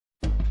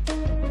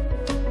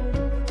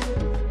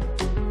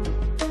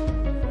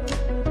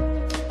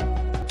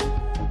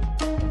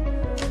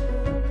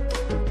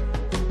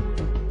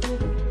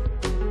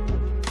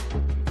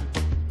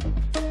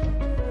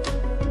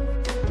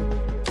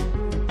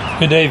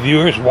Good day,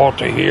 viewers.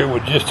 Walter here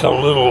with just a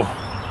little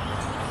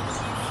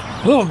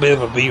bit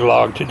of a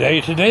vlog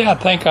today. Today I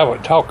think I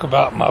would talk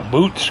about my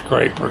boot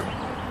scraper.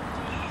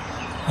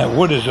 Now,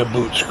 what is a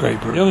boot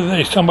scraper? The other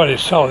day somebody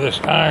saw this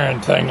iron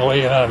thing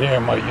laying out here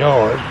in my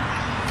yard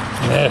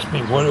and asked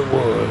me what it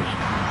was.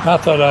 I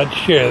thought I'd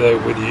share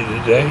that with you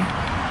today.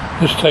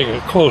 Let's take a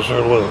closer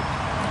look.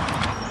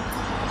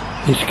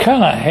 It's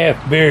kind of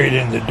half buried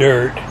in the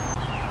dirt.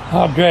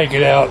 I'll drag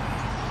it out,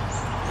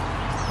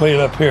 lay it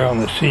up here on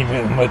the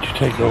cement and let you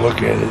take a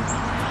look at it.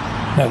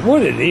 Now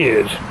what it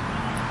is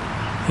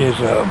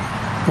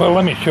well,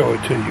 let me show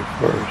it to you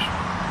first.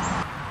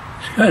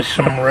 It's got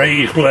some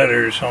raised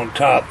letters on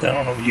top. I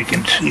don't know if you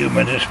can see them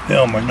in this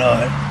film or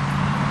not.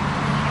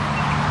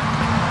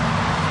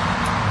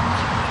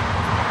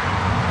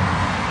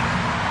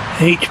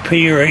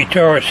 HP or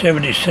HR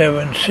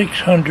 77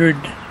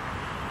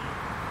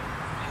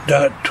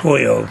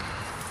 600.12.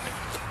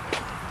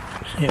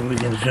 See if we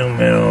can zoom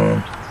in on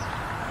them.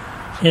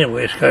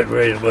 Anyway, it's got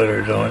raised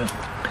letters on it.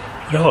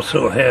 It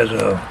also has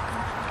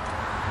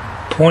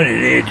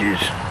pointed edges,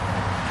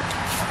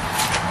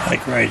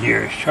 like right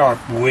here, a sharp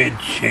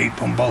wedge shape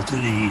on both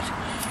of these.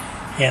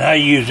 And I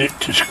use it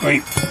to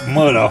scrape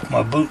mud off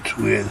my boots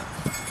with.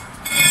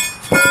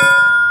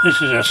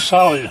 This is a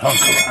solid hunk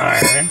of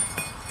iron.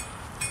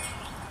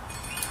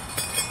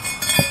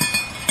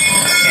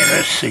 And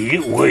let's see,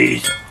 it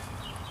weighs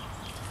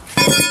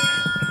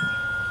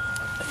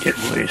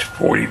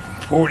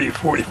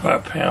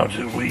 45 pounds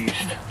at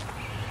least.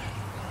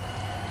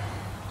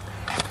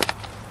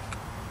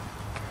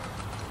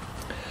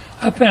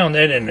 I found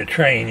that in the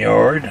train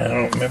yard. I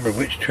don't remember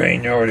which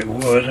train yard it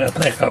was. I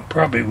think I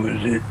probably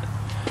was at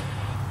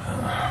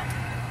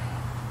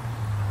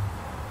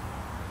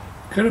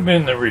could have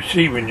been the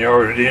receiving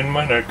yard at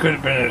Inman, or it could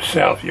have been the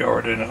South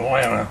Yard in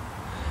Atlanta.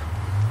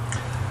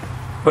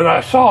 But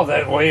I saw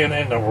that laying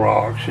in the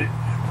rocks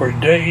for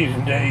days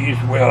and days,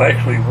 well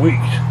actually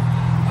weeks.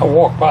 I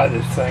walked by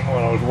this thing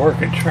when I was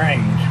working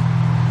trains,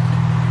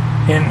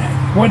 and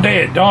one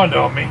day it dawned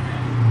on me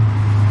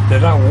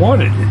that I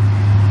wanted it.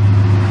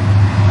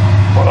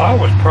 Well, I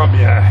was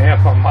probably a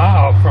half a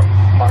mile from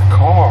my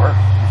car,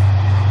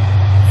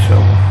 so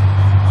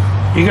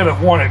you gotta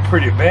want it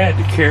pretty bad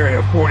to carry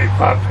a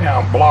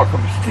 45-pound block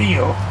of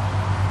steel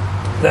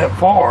that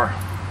far.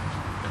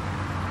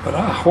 But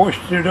I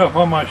hoisted it up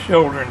on my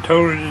shoulder and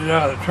toted it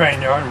out of the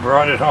train yard and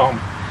brought it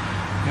home.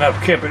 And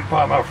I've kept it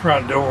by my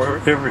front door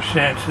ever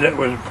since. That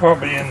was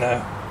probably in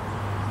the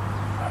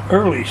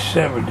early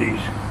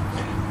 70s.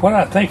 What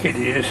I think it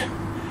is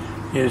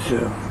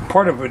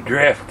part of a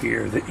draft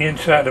gear, the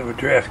inside of a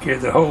draft gear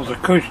that holds a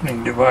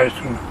cushioning device.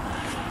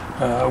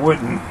 I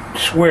wouldn't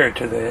swear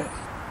to that.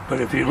 But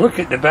if you look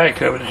at the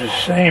back of it, it's the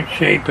same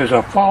shape as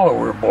a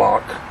follower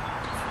block.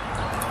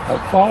 A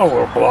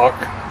follower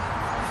block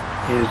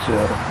is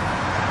a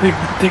big,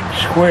 thick,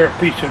 square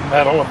piece of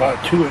metal about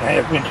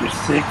 2.5 inches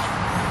thick.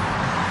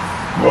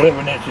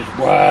 11 inches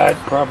wide,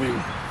 probably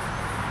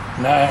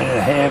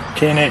 9.5,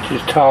 10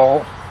 inches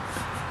tall,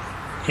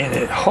 and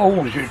it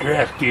holds your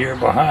draft gear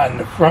behind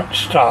the front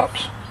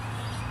stops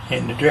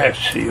in the draft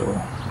seal.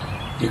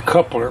 Your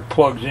coupler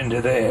plugs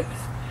into that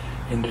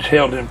and is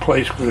held in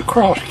place with a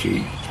cross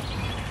key.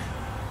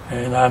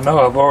 And I know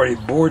I've already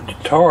bored the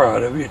tar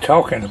out of you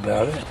talking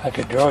about it. I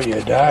could draw you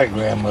a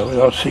diagram of it.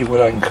 I'll see what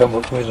I can come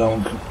up with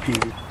on the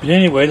computer. But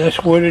anyway,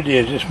 that's what it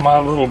is. It's my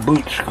little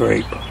boot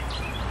scrape.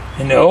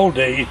 In the old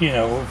days, you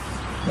know,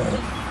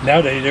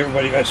 nowadays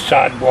everybody got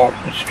sidewalks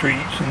and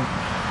streets and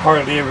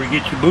hardly ever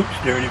get your boots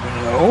dirty. But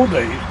in the old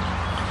days,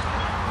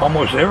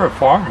 almost every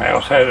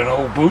farmhouse had an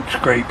old boot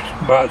scrape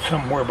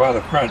somewhere by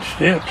the front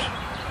steps,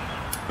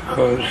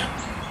 because,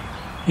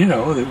 you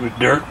know, there was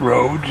dirt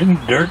roads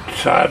and dirt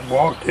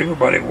sidewalks.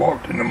 Everybody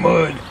walked in the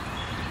mud.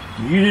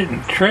 You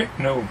didn't track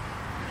no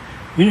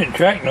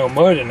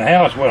mud in the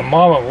house. Well,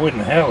 Mama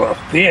wouldn't have a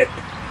fit.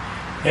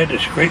 You had to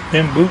scrape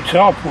them boots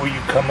off before you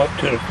come up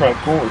to the front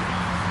porch.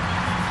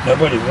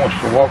 Nobody wants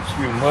to walk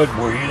through mud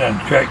where you done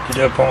tracked it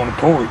up on the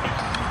porch.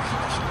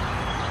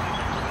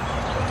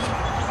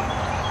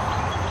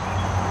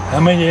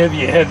 How many of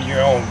you have your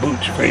own boot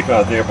scrape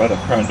out there by the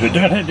front? It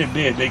doesn't have to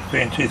be a big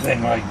fancy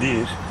thing like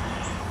this.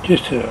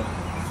 Just a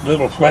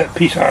little flat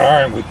piece of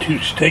iron with 2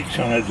 stakes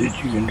on it that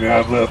you can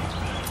drive up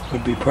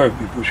would be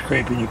perfect for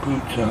scraping your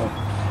boots off.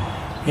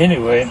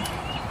 Anyway,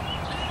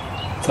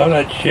 thought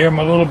I'd share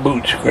my little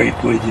boot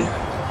scrape with you.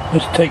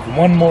 Let's take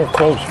one more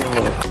closer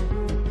look.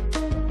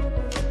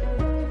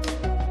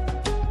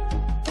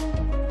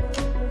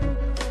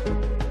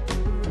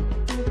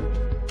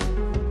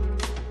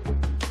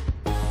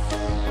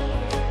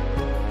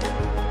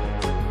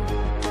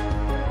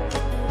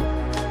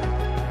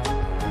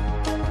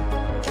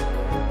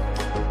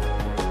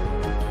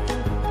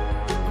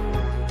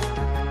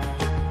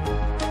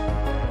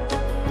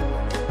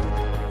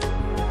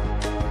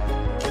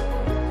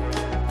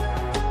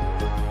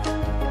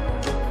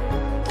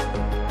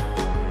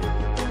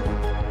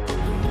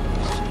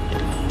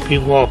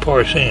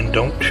 Pwalpar saying,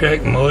 don't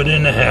track mud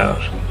in the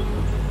house.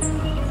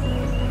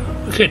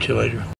 I'll catch you later.